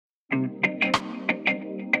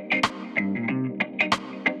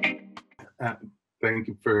Uh, Thank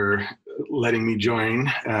you for letting me join.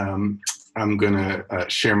 I'm going to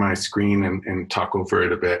share my screen and talk over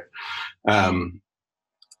it a bit. I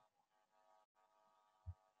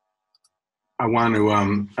want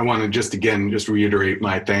to just reiterate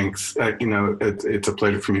my thanks. It's a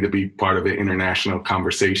pleasure for me to be part of an international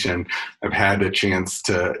conversation. I've had a chance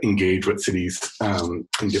to engage with cities in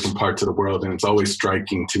different parts of the world, and it's always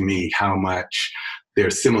striking to me how much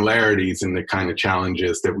there's similarities in the kind of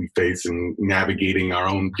challenges that we face in navigating our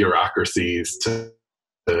own bureaucracies to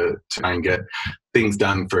try and get things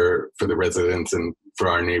done for the residents and for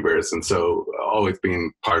our neighbors. And so always being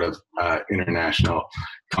part of international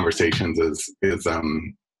conversations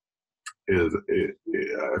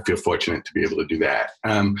I feel fortunate to be able to do that.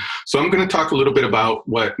 So I'm going to talk a little bit about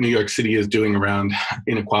what New York City is doing around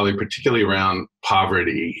inequality, particularly around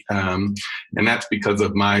poverty. And that's because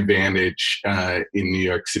of my vantage in New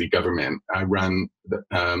York City government. I run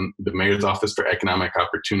the Mayor's Office for Economic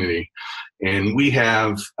Opportunity, and we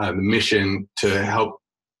have the mission to help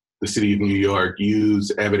the city of New York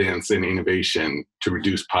use evidence and innovation to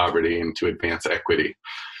reduce poverty and to advance equity.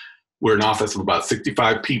 We're an office of about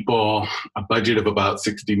 65 people, a budget of about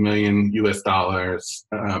 $60 million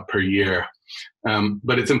per year.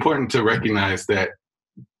 But it's important to recognize that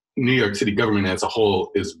New York City government as a whole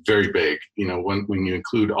is very big. You know, when you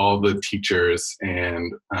include all the teachers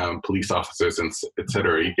and police officers and et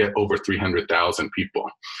cetera, you get over 300,000 people.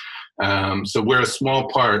 So we're a small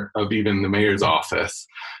part of even the mayor's office.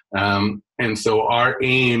 And so our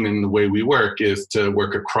aim in the way we work is to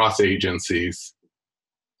work across agencies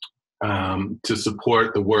to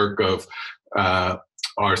support the work of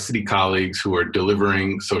our city colleagues who are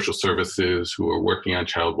delivering social services, who are working on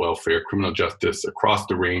child welfare, criminal justice, across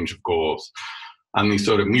the range of goals on these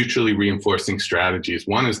sort of mutually reinforcing strategies.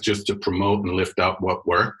 One is just to promote and lift up what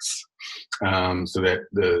works so that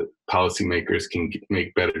the policymakers can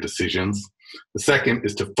make better decisions. The second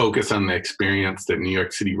is to focus on the experience that New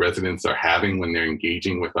York City residents are having when they're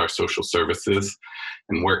engaging with our social services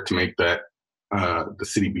and work to make that the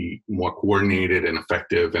city be more coordinated and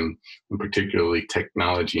effective and particularly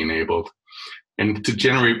technology enabled, and to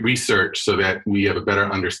generate research so that we have a better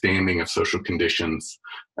understanding of social conditions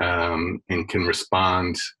and can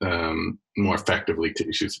respond more effectively to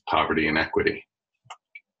issues of poverty and equity.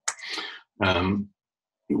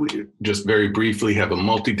 We just very briefly have a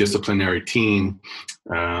multidisciplinary team,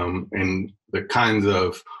 and the kinds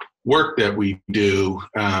of work that we do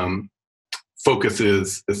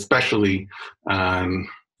focuses especially on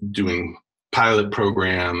doing pilot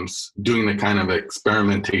programs, doing the kind of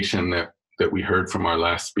experimentation that we heard from our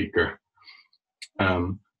last speaker,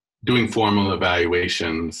 doing formal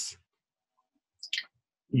evaluations,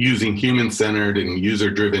 using human-centered and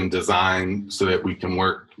user-driven design so that we can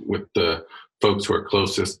work with the folks who are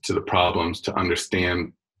closest to the problems to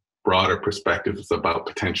understand broader perspectives about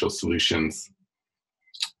potential solutions,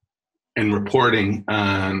 and reporting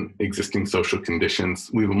on existing social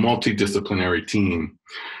conditions. We have a multidisciplinary team.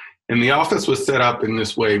 And the office was set up in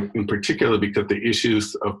this way in particular because the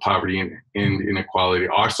issues of poverty and inequality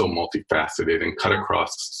are so multifaceted and cut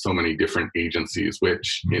across so many different agencies,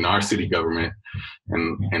 which in our city government,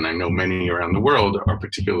 and I know many around the world, are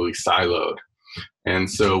particularly siloed.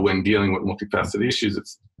 And so when dealing with multifaceted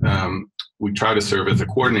issues, we try to serve as a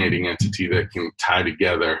coordinating entity that can tie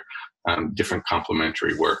together different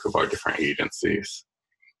complementary work of our different agencies.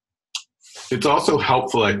 It's also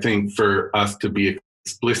helpful, I think, for us to be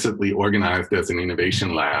explicitly organized as an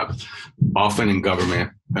innovation lab. Often in government,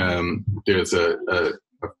 there's a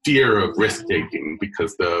fear of risk-taking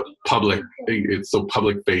because it's so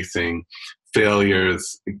public-facing.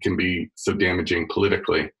 Failures can be so damaging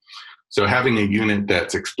politically. So having a unit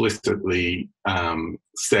that's explicitly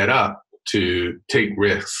set up to take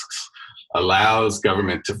risks allows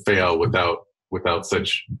government to fail without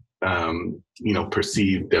such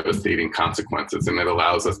perceived devastating consequences, and it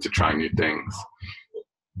allows us to try new things.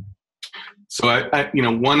 So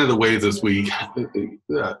one of the ways as we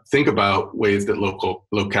think about ways that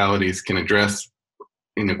localities can address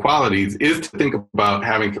inequalities is to think about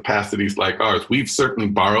having capacities like ours. We've certainly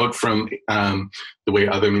borrowed from the way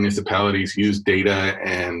other municipalities use data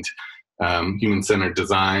and human-centered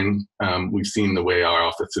design. We've seen the way our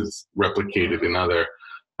office is replicated in other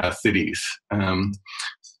cities. And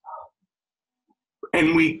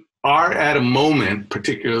we are at a moment,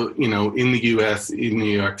 particularly, in the US, in New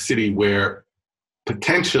York City, where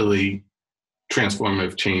potentially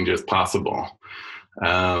transformative change is possible.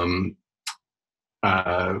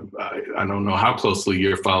 I don't know how closely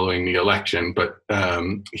you're following the election, but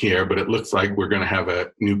it looks like we're going to have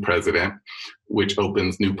a new president, which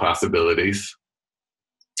opens new possibilities.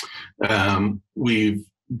 We've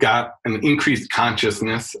got an increased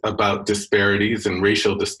consciousness about disparities and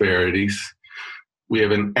racial disparities. We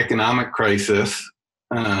have an economic crisis,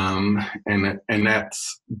 and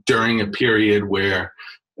that's during a period where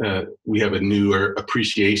we have a newer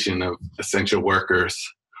appreciation of essential workers.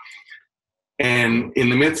 And in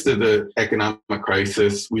the midst of the economic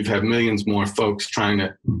crisis, we've had millions more folks trying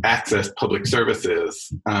to access public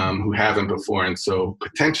services who haven't before, and so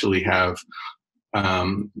potentially have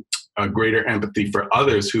a greater empathy for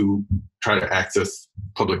others who try to access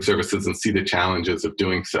public services and see the challenges of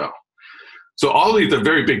doing so. So all these are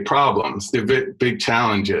very big problems. They're big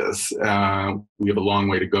challenges. We have a long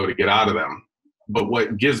way to go to get out of them. But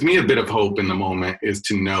what gives me a bit of hope in the moment is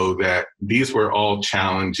to know that these were all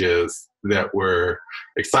challenges that were,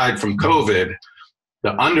 aside from COVID,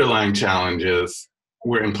 the underlying challenges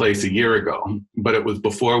were in place a year ago. But it was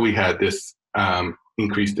before we had this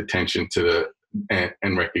increased attention to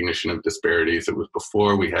and recognition of disparities. It was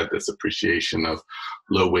before we had this appreciation of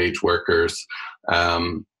low-wage workers,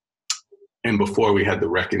 and before we had the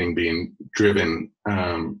reckoning being driven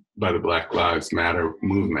by the Black Lives Matter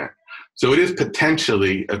movement. So it is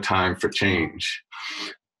potentially a time for change.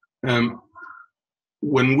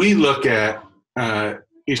 When we look at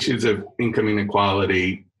issues of income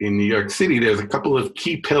inequality in New York City, there's a couple of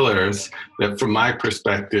key pillars that, from my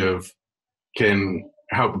perspective, can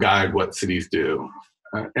help guide what cities do.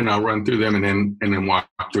 And I'll run through them and then walk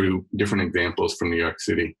through different examples from New York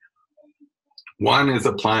City. One is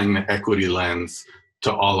applying the equity lens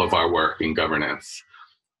to all of our work in governance.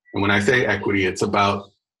 And when I say equity, it's about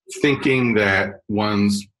thinking that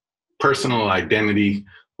one's personal identity,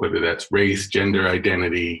 whether that's race, gender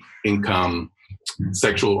identity, income,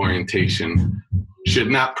 sexual orientation, should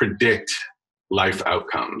not predict life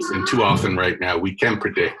outcomes. And too often right now, we can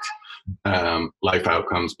predict life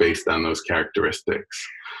outcomes based on those characteristics.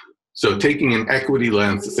 So taking an equity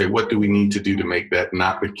lens to say, what do we need to do to make that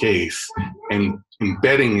not the case, and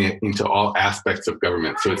embedding it into all aspects of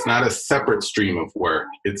government. So it's not a separate stream of work.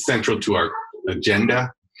 It's central to our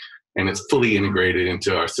agenda, and it's fully integrated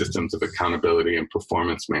into our systems of accountability and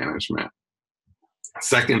performance management.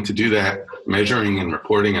 Second, to do that, measuring and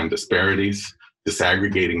reporting on disparities,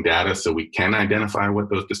 disaggregating data so we can identify what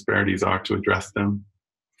those disparities are to address them.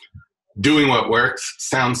 Doing what works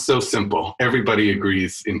sounds so simple. Everybody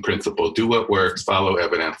agrees in principle. Do what works, follow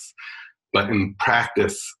evidence. But in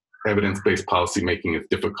practice, evidence-based policymaking is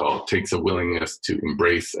difficult. It takes a willingness to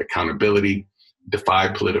embrace accountability, defy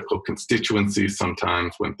political constituencies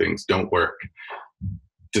sometimes when things don't work,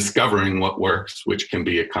 discovering what works, which can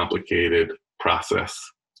be a complicated process,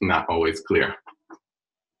 not always clear.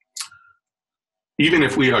 Even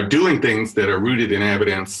if we are doing things that are rooted in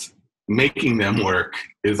evidence, making them work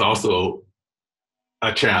is also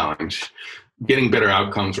a challenge. Getting better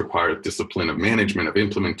outcomes requires discipline of management, of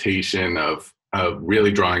implementation, of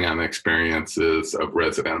really drawing on the experiences of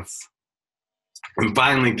residents. And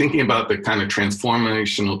finally, thinking about the kind of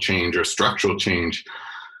transformational change or structural change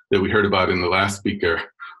that we heard about in the last speaker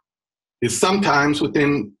is sometimes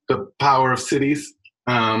within the power of cities,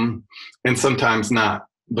 and sometimes not.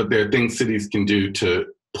 But there are things cities can do to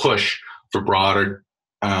push for broader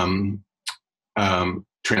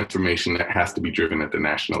transformation that has to be driven at the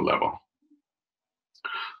national level.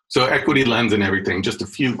 So equity lens and everything, just a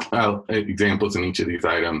few examples in each of these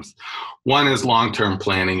items. One is long-term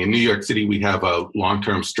planning. In New York City, we have a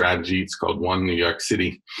long-term strategy. It's called One New York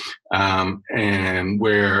City, and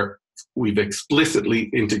where we've explicitly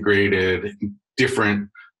integrated different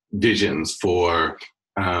visions for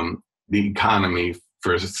the economy,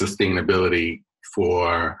 for sustainability,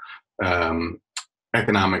 for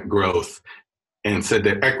economic growth, and said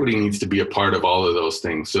that equity needs to be a part of all of those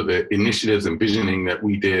things. So the initiatives and visioning that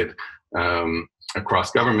we did across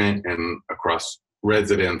government and across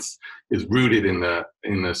residents is rooted in the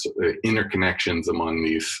interconnections among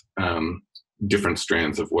these different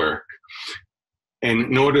strands of work. And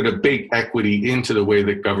in order to bake equity into the way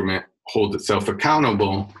that government holds itself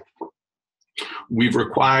accountable, we've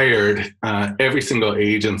required every single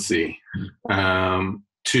agency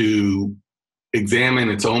to examine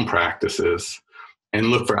its own practices and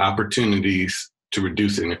look for opportunities to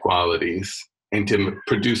reduce inequalities and to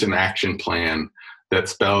produce an action plan that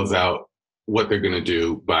spells out what they're going to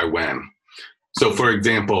do by when. So, for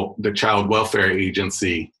example, the Child Welfare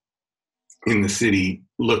Agency in the city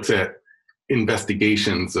looks at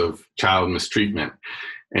investigations of child mistreatment.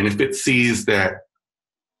 And if it sees that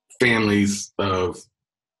families of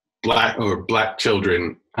Black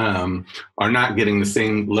children are not getting the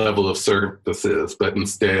same level of services, but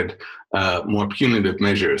instead more punitive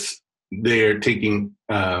measures, they're taking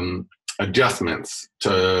adjustments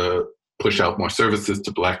to push out more services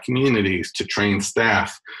to Black communities, to train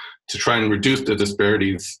staff, to try and reduce the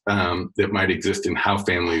disparities that might exist in how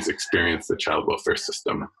families experience the child welfare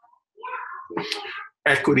system.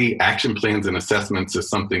 Equity action plans and assessments is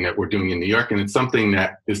something that we're doing in New York, and it's something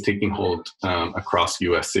that is taking hold across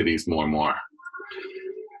US cities more and more.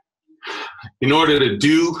 In order to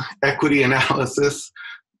do equity analysis,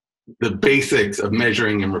 the basics of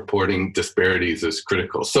measuring and reporting disparities is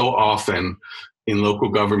critical. So often in local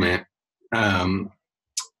government,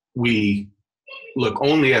 we look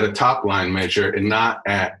only at a top line measure and not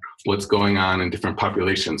at what's going on in different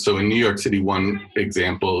populations. So in New York City, one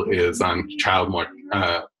example is on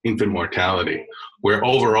infant mortality, where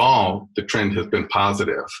overall the trend has been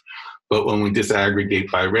positive. But when we disaggregate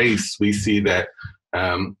by race, we see that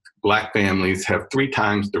Black families have 3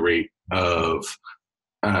 times the rate of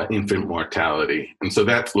infant mortality. And so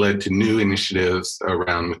that's led to new initiatives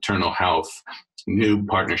around maternal health, new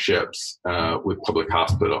partnerships with public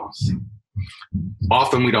hospitals.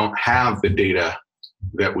 Often we don't have the data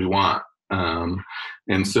that we want.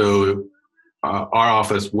 And so our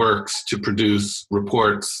office works to produce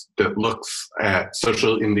reports that looks at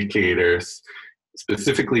social indicators,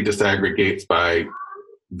 specifically disaggregates by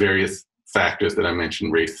various factors that I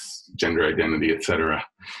mentioned, race, gender identity, et cetera.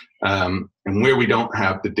 And where we don't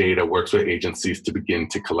have the data, works with agencies to begin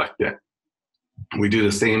to collect it. We do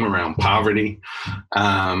the same around poverty.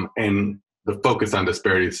 And the focus on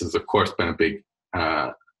disparities has, of course, been a big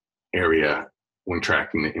area when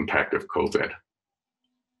tracking the impact of COVID.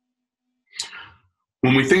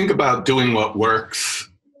 When we think about doing what works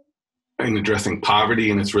in addressing poverty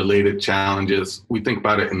and its related challenges, we think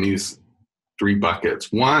about it in these 3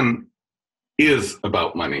 buckets. One is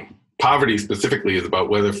about money. Poverty specifically is about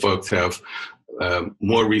whether folks have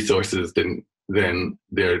more resources than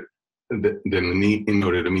the need in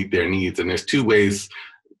order to meet their needs. And there's 2 ways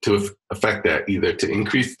to affect that, either to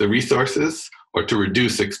increase the resources or to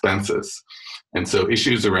reduce expenses. And so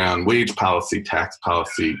issues around wage policy, tax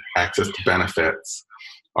policy, access to benefits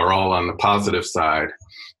are all on the positive side.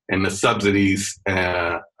 And the subsidies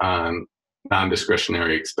on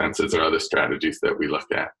non-discretionary expenses are other strategies that we look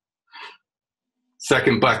at.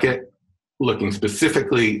 Second bucket, looking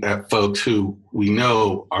specifically at folks who we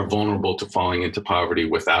know are vulnerable to falling into poverty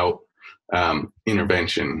without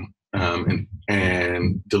intervention,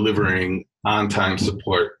 and delivering on-time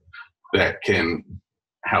support that can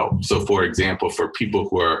help. So for example, for people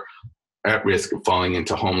who are at risk of falling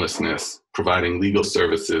into homelessness, providing legal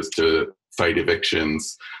services to fight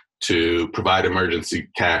evictions, to provide emergency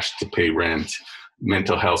cash to pay rent,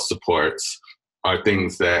 mental health supports are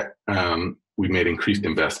things that we made increased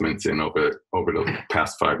investments in over the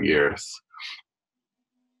past 5 years.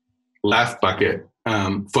 Last bucket,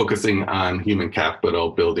 focusing on human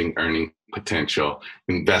capital, building earning potential,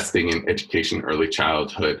 investing in education, early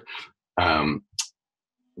childhood,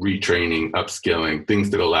 retraining, upskilling, things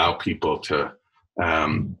that allow people to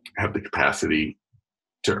have the capacity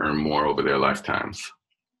to earn more over their lifetimes.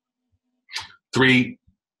 3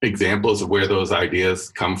 examples of where those ideas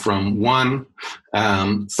come from. One,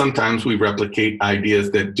 sometimes we replicate ideas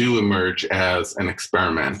that do emerge as an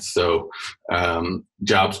experiment. So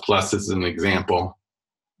Jobs Plus is an example.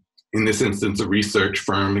 In this instance, a research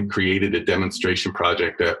firm created a demonstration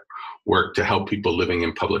project that worked to help people living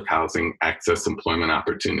in public housing access employment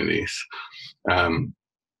opportunities.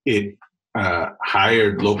 It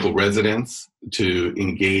hired local residents to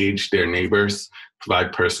engage their neighbors,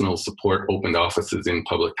 provide personal support, opened offices in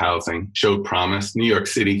public housing, showed promise. New York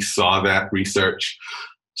City saw that research,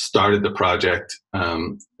 started the project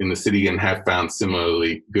in the city, and have found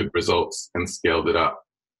similarly good results and scaled it up.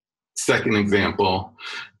 Second example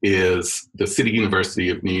is the City University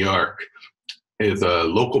of New York is a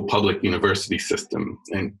local public university system,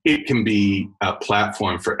 and it can be a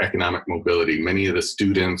platform for economic mobility. Many of the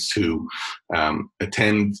students who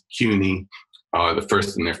attend CUNY are the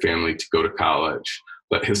first in their family to go to college,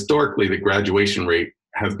 but historically the graduation rate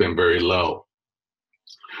has been very low.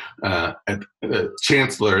 The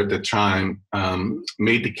chancellor at the time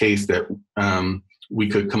made the case that we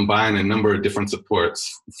could combine a number of different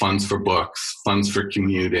supports, funds for books, funds for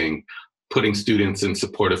commuting, putting students in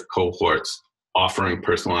supportive cohorts, offering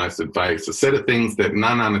personalized advice, a set of things that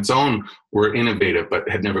none on its own were innovative, but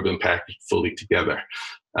had never been packaged fully together.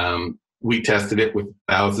 We tested it with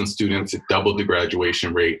 1,000 students. It doubled the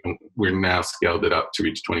graduation rate, and we're now scaled it up to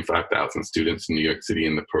reach 25,000 students in New York City,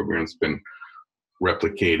 and the program's been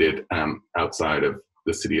replicated outside of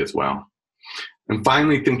the city as well. And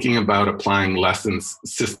finally, thinking about applying lessons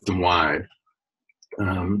system-wide.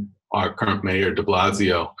 Our current mayor, de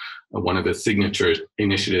Blasio, one of his signature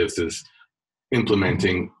initiatives is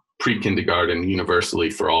implementing pre-kindergarten universally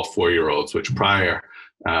for all 4-year-olds, which prior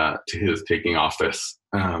to his taking office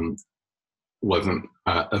wasn't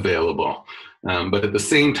available. But at the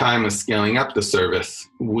same time as scaling up the service,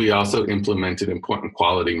 we also implemented important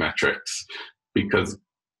quality metrics, because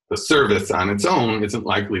the service on its own isn't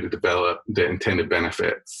likely to develop the intended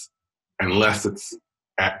benefits unless it's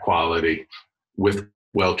at quality, with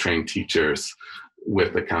well-trained teachers,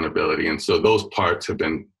 with accountability. And so those parts have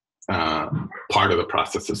been part of the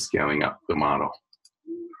process of scaling up the model.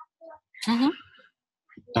 Mm-hmm.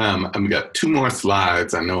 I've got 2 more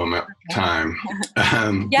slides. I know I'm at time.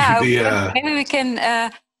 Maybe we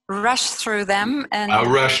can rush through them. And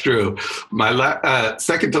I'll rush through. My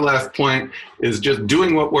second to last point is just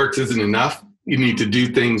doing what works isn't enough. You need to do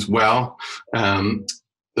things well.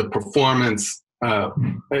 The performance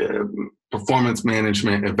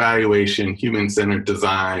management, evaluation, human-centered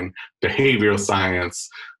design, behavioral science,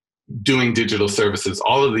 doing digital services,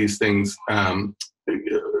 all of these things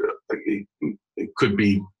could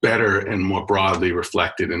be better and more broadly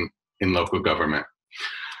reflected in local government.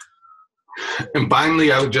 And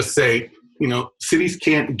finally, I would just say, cities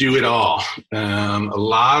can't do it all. A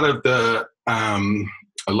lot of the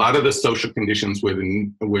social conditions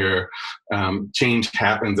where change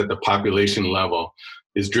happens at the population level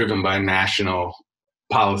is driven by national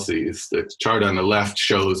policies. The chart on the left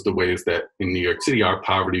shows the ways that in New York City, our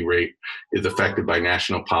poverty rate is affected by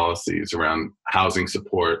national policies around housing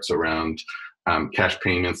supports, around cash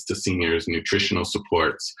payments to seniors, nutritional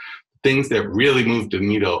supports. Things that really move the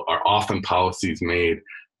needle are often policies made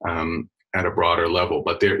at a broader level,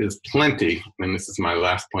 but there is plenty, and this is my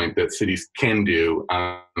last point, that cities can do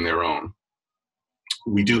on their own.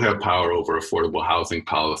 We do have power over affordable housing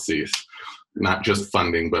policies, not just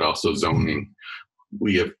funding, but also zoning.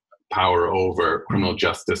 We have power over criminal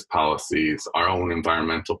justice policies, our own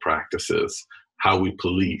environmental practices, how we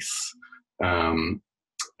police, how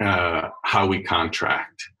we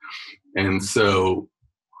contract. And so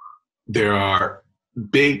there are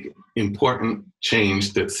big, important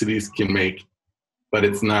change that cities can make, but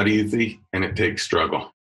it's not easy and it takes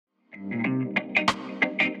struggle.